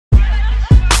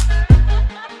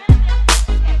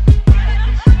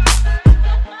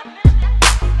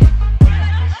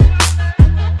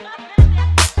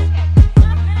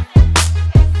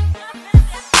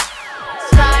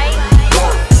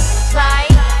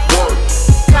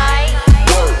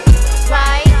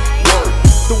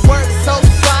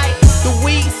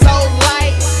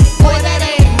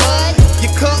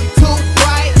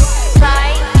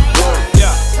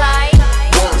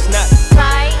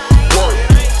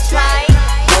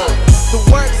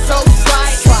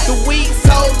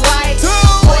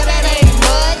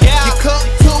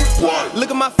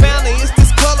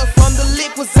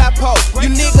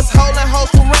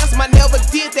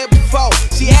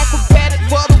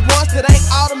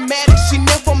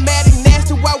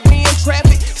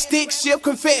relationship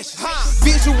confession.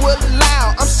 Visual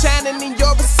loud, I'm shining in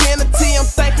your vicinity. I'm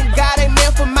thanking God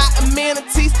amen for my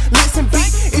amenities. Listen, B,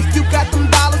 if you got them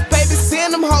dollars, baby,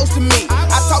 send them hoes to me.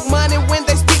 I talk money when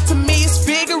they speak to me, it's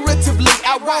figuratively.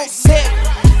 I won't set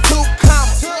 2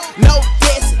 commas, no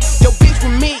guessing. Your bitch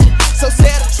with me, so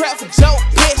set a trap for Joe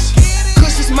Pesci.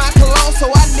 Kush is my cologne,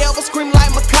 so I never scream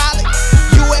like Macaulay.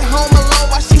 You at home alone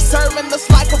while she serving us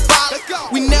like a volley.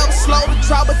 We never slow to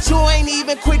draw, but you ain't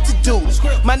even quick to do.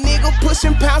 My nigga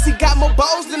pushing pounds, he got more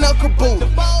balls than a caboodle.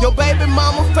 Your baby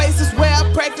mama face is where I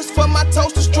practice for my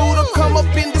toaster strudel. Come up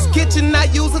in this kitchen, I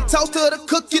use a toaster to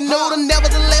cook your noodle.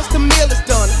 Nevertheless, the meal is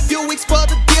done. A few weeks for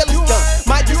the deal is done.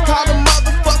 Might just call the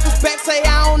motherfuckers back, say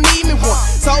I don't need me one.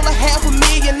 Sold a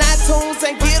 $500,000 iTunes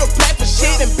and get a black for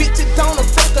shit. And bitch, it don't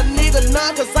affect a nigga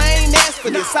none, cause I ain't asked for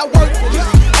this. I work for this.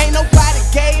 Ain't nobody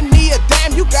gave me a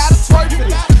damn, you gotta twerk for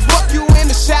this. Fuck you in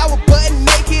the shower, butt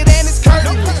naked and it's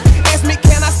curtain. Ask me,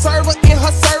 can I serve her in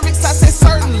her cervix? I said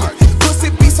certainly. Pussy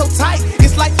be so tight,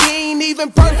 it's like you ain't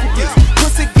even perfect.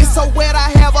 Pussy get so wet, I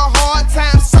have a hard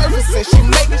time surfacing. She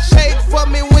make it shake for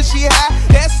me when she high,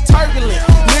 that's turbulent.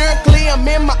 Lyrically, I'm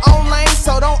in my own lane,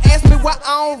 so don't ask me why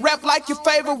I don't rap like your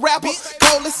favorite rapper.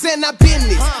 Coldest in our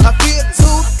business. I feel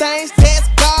 2 things, that's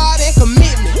God and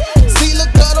commitment. See,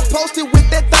 look at her posted with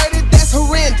that 30, that's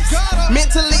horrendous.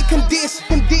 Mentally conditioned.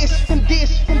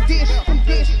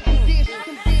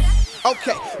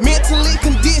 Okay, mentally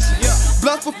conditioned.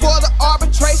 Blunt before the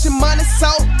arbitration, money so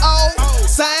old.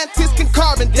 Scientists can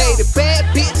carbon date it. Bad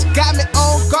bitch got me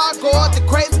on gargoyle. The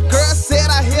crazy girl said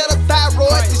I hit a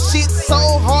thyroid. The shit so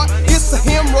hard, it's a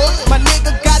hemorrhoid. My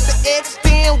nigga got the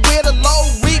extend with a low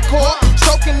record.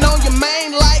 Choking on your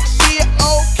main like she an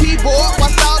old keyboard.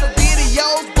 Watched all the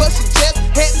videos, but she just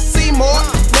had to see more.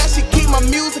 Now she keep my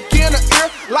music in her ear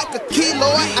like a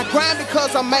keloid. I grind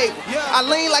because I'm able. I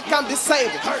lean like I'm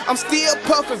disabled. I'm still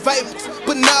puffin' vapors,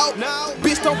 but no,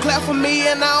 bitch don't clap for me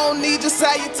and I don't need your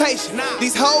salutation.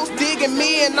 These hoes digging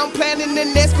me and I'm planning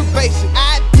an excavation.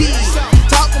 I did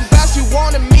talking about you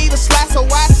wanted me to slide, so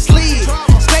I